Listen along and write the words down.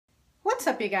What's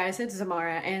up, you guys? It's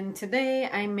Zamara, and today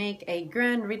I make a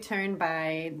grand return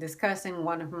by discussing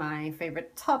one of my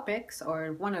favorite topics,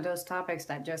 or one of those topics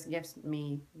that just gets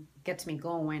me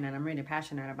going and I'm really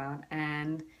passionate about.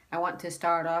 And I want to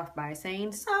start off by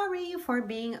saying sorry for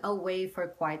being away for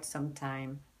quite some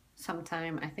time.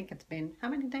 I think it's been how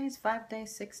many days? 5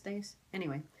 days, 6 days?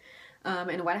 Anyway.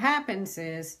 And what happens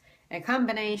is a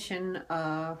combination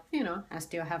of, I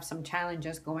still have some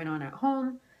challenges going on at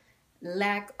home,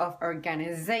 lack of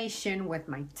organization with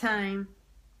my time,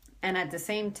 and at the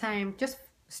same time, just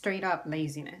straight up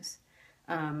laziness.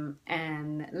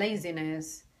 And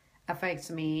laziness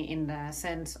affects me in the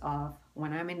sense of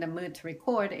when I'm in the mood to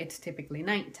record, it's typically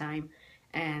nighttime,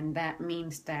 and that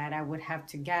means that I would have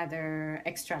to gather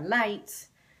extra lights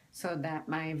so that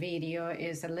my video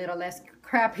is a little less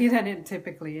crappy than it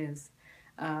typically is.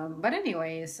 But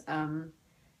anyways,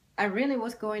 I really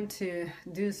was going to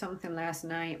do something last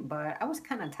night, but I was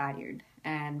kind of tired,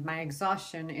 and my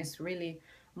exhaustion is really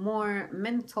more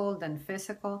mental than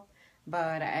physical.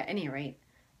 But at any rate,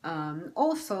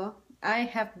 also, I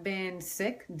have been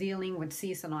sick dealing with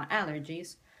seasonal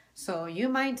allergies, so you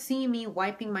might see me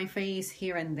wiping my face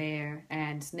here and there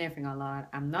and sniffing a lot.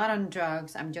 I'm not on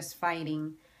drugs, I'm just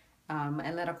fighting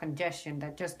a little congestion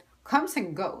that just comes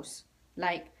and goes.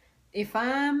 Like, if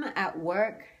I'm at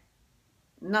work,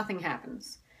 nothing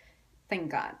happens,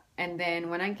 thank God. And then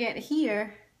when I get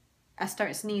here, I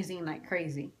start sneezing like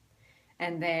crazy.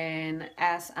 And then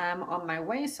as I'm on my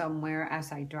way somewhere,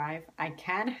 as I drive, I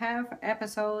can have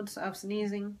episodes of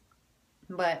sneezing,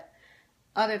 but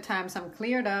other times I'm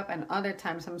cleared up, and other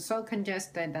times I'm so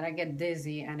congested that I get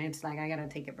dizzy and it's like I gotta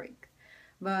take a break.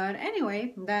 But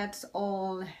anyway, that's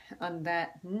all on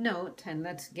that note, and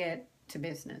let's get to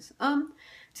business.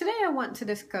 Today I want to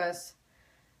discuss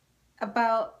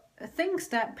about things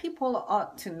that people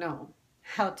ought to know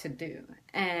how to do.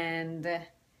 And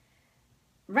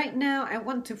right now I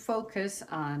want to focus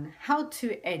on how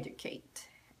to educate.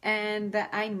 And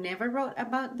I never wrote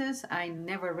about this. I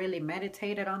never really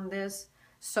meditated on this.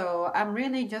 So I'm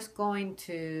really just going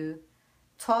to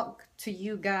talk to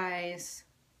you guys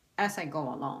as I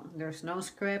go along. There's no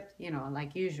script,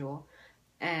 like usual.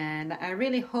 And I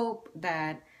really hope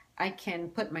that I can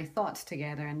put my thoughts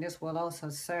together, and this will also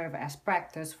serve as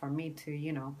practice for me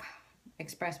to,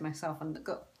 express myself on the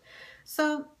go.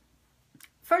 So,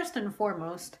 first and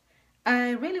foremost,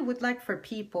 I really would like for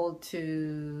people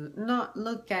to not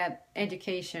look at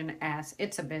education as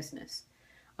it's a business.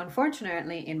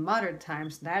 Unfortunately, in modern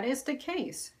times, that is the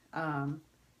case.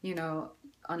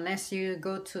 Unless you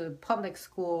go to public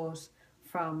schools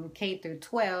from K through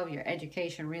 12, your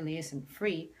education really isn't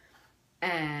free.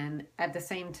 And at the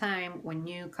same time, when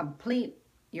you complete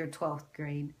your 12th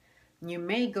grade, you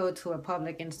may go to a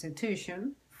public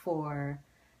institution for,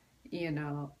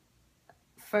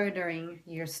 furthering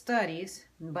your studies,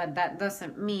 but that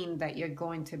doesn't mean that you're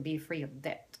going to be free of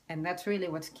debt. And that's really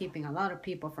what's keeping a lot of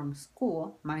people from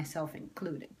school, myself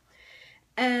included.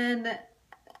 And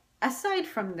aside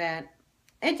from that,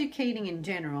 educating in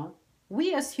general,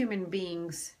 we as human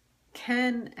beings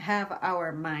can have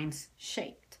our minds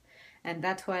shaped. And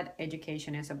that's what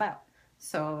education is about.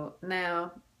 So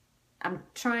now I'm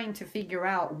trying to figure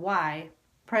out why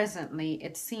presently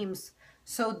it seems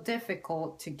so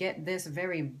difficult to get this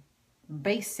very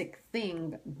basic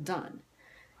thing done.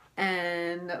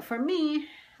 And for me,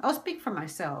 I'll speak for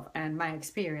myself and my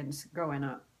experience growing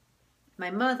up. My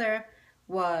mother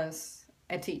was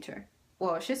a teacher.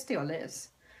 Well, she still is.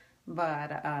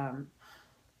 But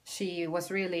she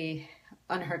was really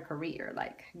on her career,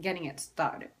 like getting it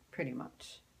started pretty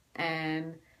much.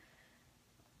 And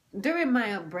during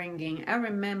my upbringing, I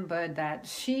remember that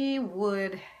she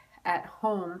would at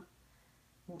home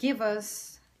give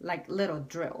us like little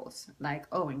drills, like,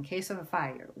 oh, in case of a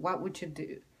fire, what would you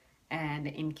do? And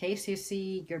in case you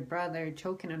see your brother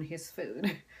choking on his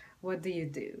food, what do you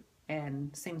do?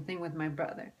 And same thing with my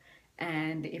brother.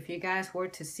 And if you guys were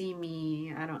to see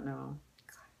me, I don't know,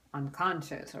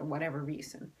 unconscious or whatever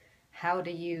reason, how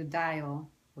do you dial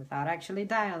without actually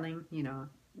dialing,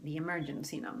 the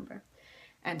emergency number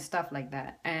and stuff like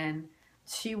that. And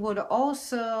she would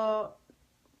also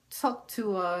talk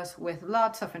to us with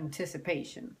lots of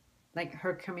anticipation. Like,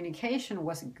 her communication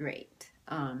was great.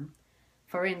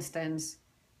 For instance,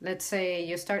 let's say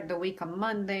you start the week on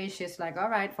Monday, she's like, all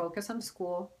right, focus on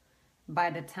school. By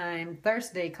the time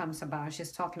Thursday comes about,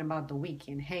 she's talking about the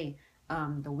weekend. Hey,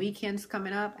 the weekend's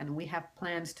coming up and we have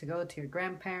plans to go to your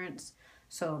grandparents.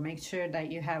 So make sure that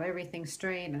you have everything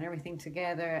straight and everything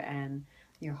together and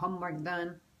your homework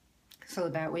done so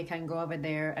that we can go over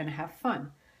there and have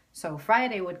fun. So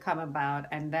Friday would come about,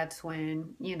 and that's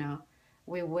when,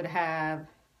 We would have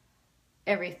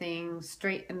everything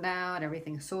straightened out,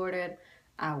 everything sorted,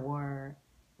 our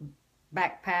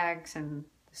backpacks and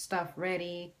stuff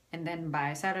ready, and then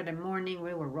by Saturday morning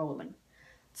we were rolling.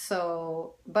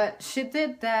 So, but she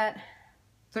did that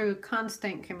through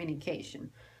constant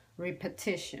communication,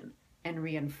 repetition, and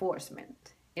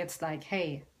reinforcement. It's like,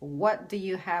 hey, what do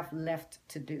you have left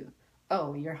to do?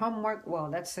 Oh, your homework? Well,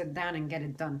 let's sit down and get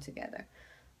it done together.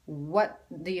 What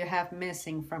do you have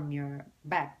missing from your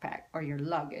backpack or your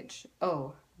luggage?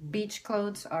 Oh, beach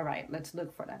clothes? All right, let's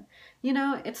look for that. You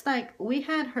know, it's like we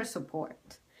had her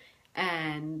support.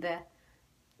 And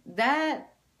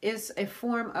that is a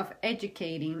form of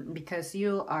educating because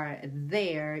you are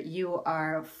there, you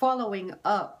are following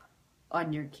up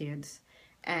on your kids,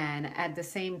 and at the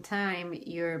same time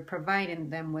you're providing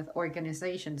them with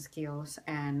organization skills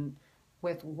and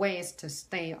with ways to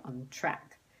stay on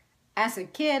track. As a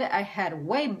kid, I had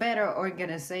way better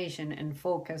organization and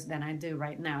focus than I do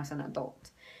right now as an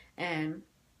adult. And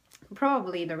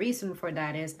probably the reason for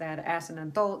that is that as an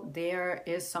adult, there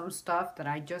is some stuff that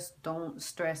I just don't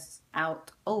stress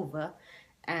out over.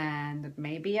 And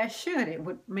maybe I should. It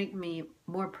would make me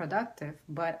more productive,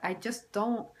 but I just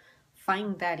don't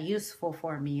find that useful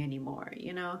for me anymore.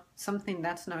 You know, something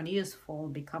that's not useful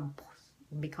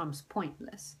becomes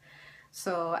pointless.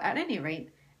 So, at any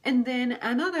rate, and then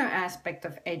another aspect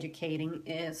of educating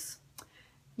is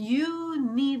you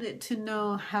need to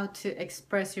know how to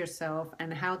express yourself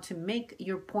and how to make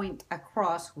your point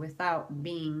across without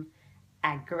being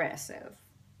aggressive.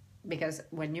 Because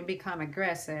when you become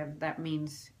aggressive, that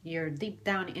means you're deep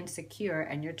down insecure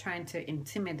and you're trying to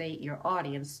intimidate your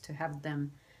audience to have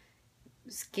them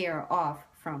scare off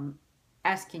from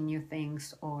asking you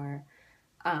things or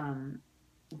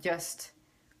just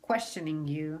questioning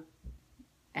you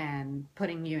and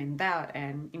putting you in doubt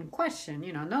and in question.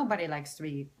 You know, nobody likes to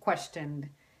be questioned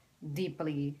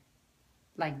deeply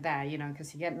like that, you know,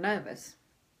 because you get nervous.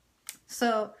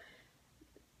 So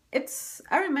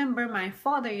I remember my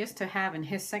father used to have in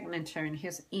his signature in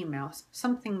his emails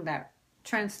something that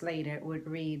translated would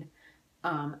read,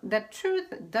 the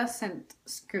truth doesn't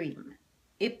scream,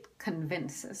 it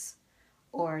convinces.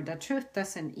 Or the truth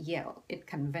doesn't yell, it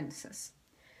convinces.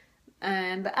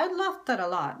 And I loved that a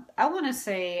lot. I want to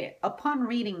say, upon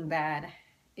reading that,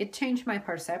 it changed my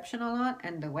perception a lot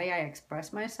and the way I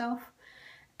express myself.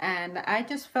 And I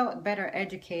just felt better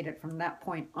educated from that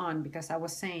point on because I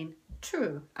was saying,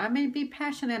 true, I may be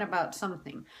passionate about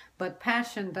something, but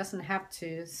passion doesn't have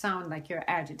to sound like you're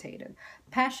agitated.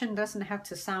 Passion doesn't have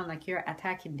to sound like you're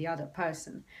attacking the other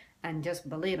person and just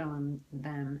belittling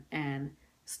them and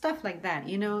stuff like that.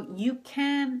 You know, you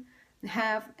can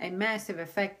have a massive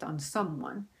effect on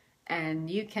someone and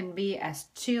you can be as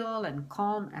chill and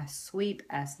calm, as sweet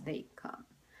as they come.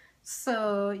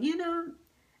 So, you know,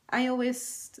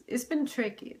 it's been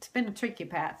tricky. It's been a tricky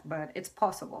path, but it's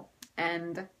possible.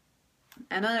 And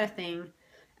another thing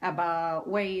about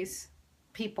ways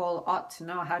people ought to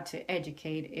know how to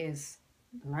educate is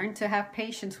learn to have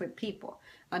patience with people.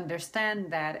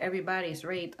 Understand that everybody's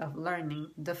rate of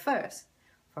learning differs.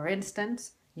 For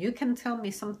instance, you can tell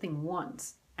me something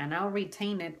once and I'll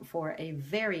retain it for a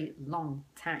very long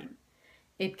time.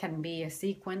 It can be a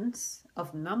sequence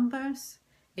of numbers.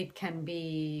 It can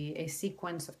be a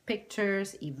sequence of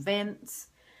pictures, events.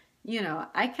 You know,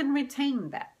 I can retain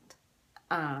that.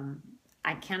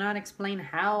 I cannot explain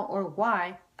how or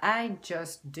why. I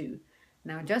just do.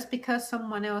 Now, just because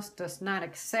someone else does not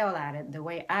excel at it the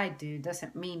way I do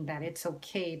doesn't mean that it's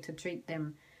okay to treat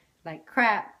them like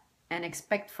crap and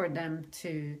expect for them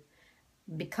to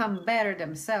become better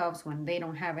themselves when they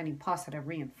don't have any positive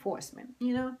reinforcement,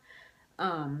 you know?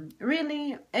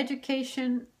 Really,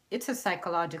 education, it's a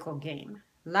psychological game.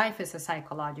 Life is a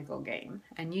psychological game,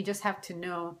 and you just have to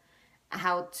know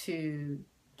how to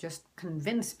just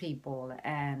convince people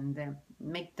and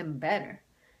make them better.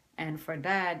 And for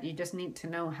that, you just need to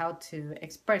know how to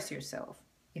express yourself.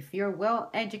 If you're well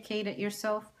educated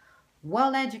yourself,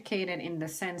 well educated in the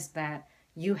sense that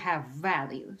you have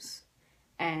values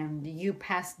and you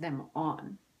pass them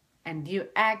on and you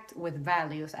act with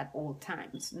values at all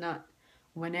times, not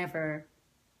whenever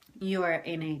you are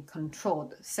in a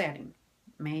controlled setting.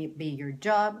 May it be your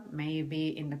job, may it be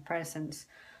in the presence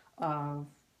of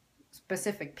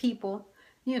specific people,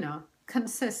 you know,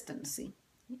 consistency.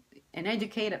 An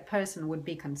educated person would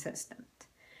be consistent.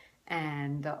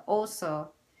 And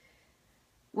also,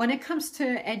 when it comes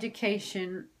to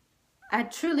education, I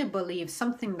truly believe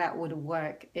something that would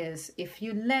work is if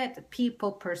you let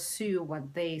people pursue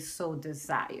what they so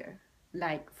desire.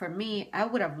 Like for me, I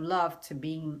would have loved to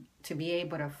be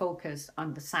able to focus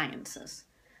on the sciences,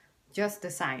 just the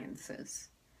sciences.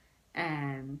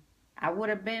 And I would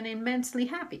have been immensely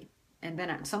happy. And then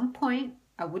at some point,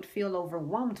 I would feel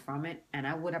overwhelmed from it, and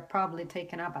I would have probably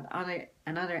taken up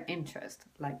another interest,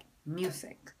 like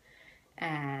music.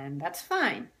 And that's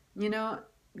fine. You know,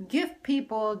 give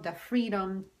people the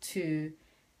freedom to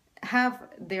have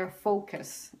their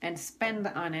focus and spend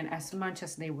on it as much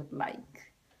as they would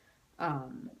like.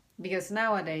 Because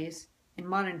nowadays, in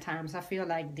modern times, I feel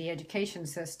like the education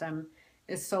system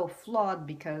is so flawed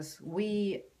because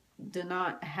we do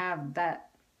not have that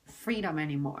freedom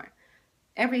anymore.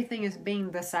 Everything is being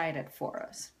decided for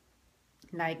us.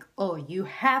 Like, oh, you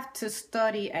have to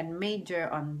study and major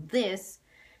on this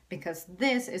because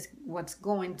this is what's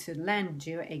going to land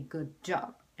you a good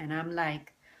job. And I'm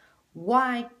like,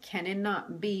 why can it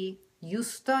not be you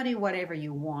study whatever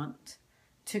you want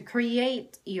to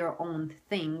create your own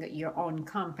thing, your own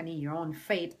company, your own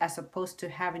fate, as opposed to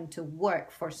having to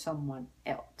work for someone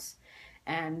else?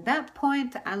 And that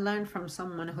point I learned from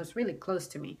someone who's really close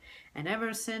to me. And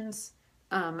ever since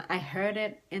I heard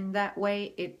it in that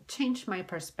way, it changed my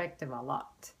perspective a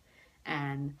lot.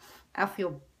 And I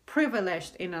feel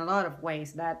privileged in a lot of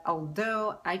ways that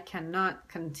although I cannot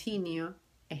continue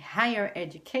a higher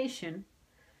education,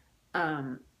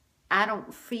 I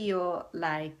don't feel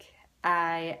like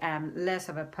I am less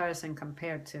of a person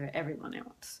compared to everyone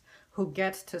else who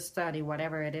gets to study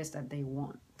whatever it is that they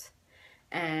want.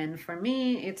 And for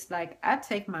me, it's like I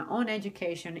take my own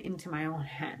education into my own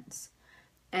hands.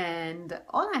 And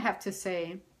all I have to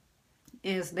say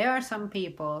is there are some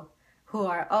people who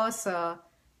are also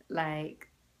like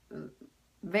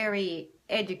very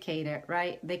educated,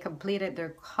 right? They completed their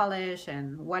college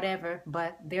and whatever,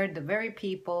 but they're the very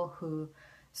people who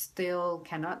still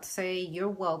cannot say you're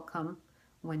welcome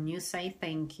when you say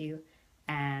thank you,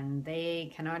 and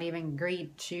they cannot even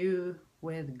greet you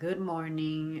with good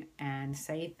morning and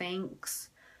say thanks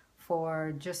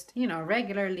for just,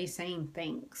 regularly saying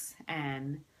thanks.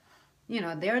 And,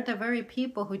 they're the very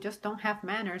people who just don't have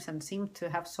manners and seem to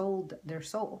have sold their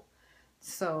soul.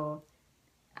 So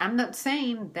I'm not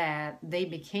saying that they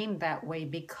became that way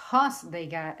because they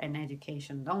got an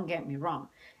education. Don't get me wrong.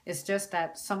 It's just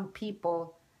that some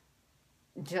people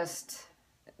just,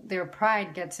 their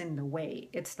pride gets in the way.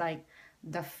 It's like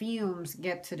the fumes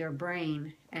get to their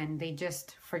brain and they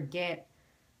just forget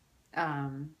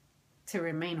to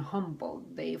remain humble.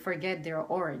 They forget their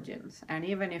origins. And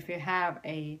even if you have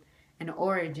an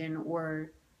origin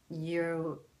where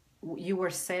you were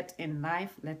set in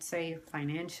life, let's say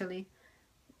financially,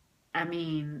 I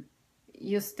mean,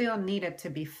 you still needed to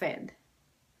be fed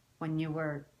when you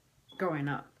were growing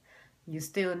up. You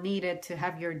still needed to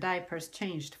have your diapers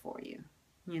changed for you,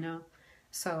 you know?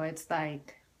 So it's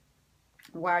like,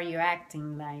 why are you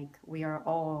acting like we are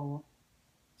all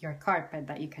your carpet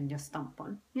that you can just stomp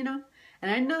on, you know?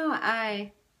 And I know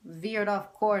I veered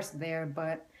off course there,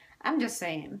 but I'm just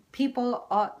saying, people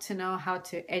ought to know how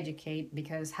to educate,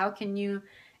 because how can you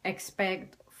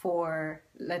expect for,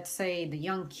 let's say, the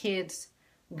young kids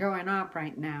growing up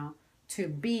right now to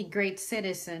be great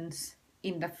citizens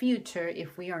in the future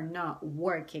if we are not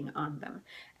working on them,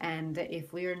 and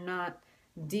if we are not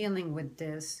dealing with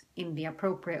this in the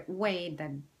appropriate way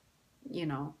that,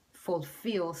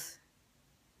 fulfills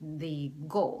the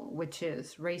goal, which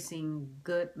is raising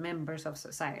good members of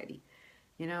society.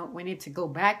 We need to go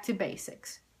back to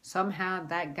basics. Somehow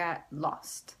that got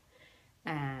lost.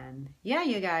 And yeah,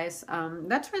 you guys,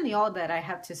 that's really all that I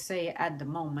have to say at the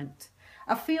moment.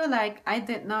 I feel like I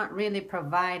did not really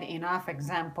provide enough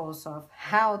examples of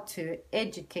how to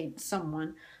educate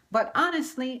someone, but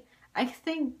honestly, I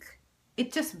think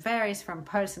it just varies from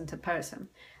person to person.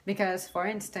 Because, for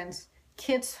instance,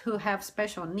 kids who have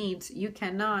special needs, you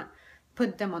cannot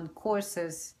put them on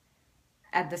courses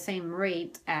at the same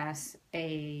rate as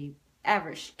a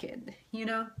average kid,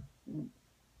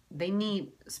 They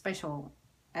need special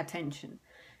attention.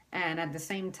 And at the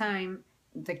same time,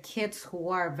 the kids who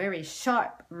are very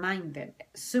sharp-minded,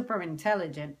 super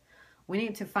intelligent, we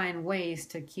need to find ways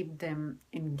to keep them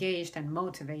engaged and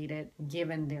motivated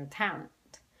given their talent.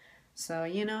 So,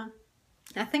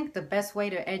 I think the best way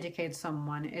to educate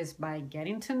someone is by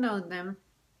getting to know them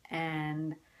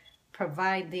and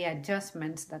provide the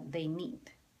adjustments that they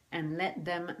need and let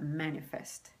them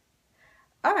manifest.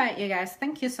 All right, you guys,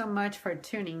 thank you so much for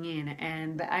tuning in,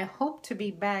 and I hope to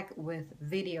be back with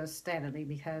videos steadily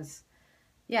because,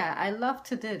 yeah, I love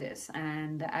to do this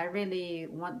and I really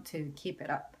want to keep it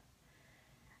up.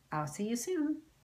 I'll see you soon.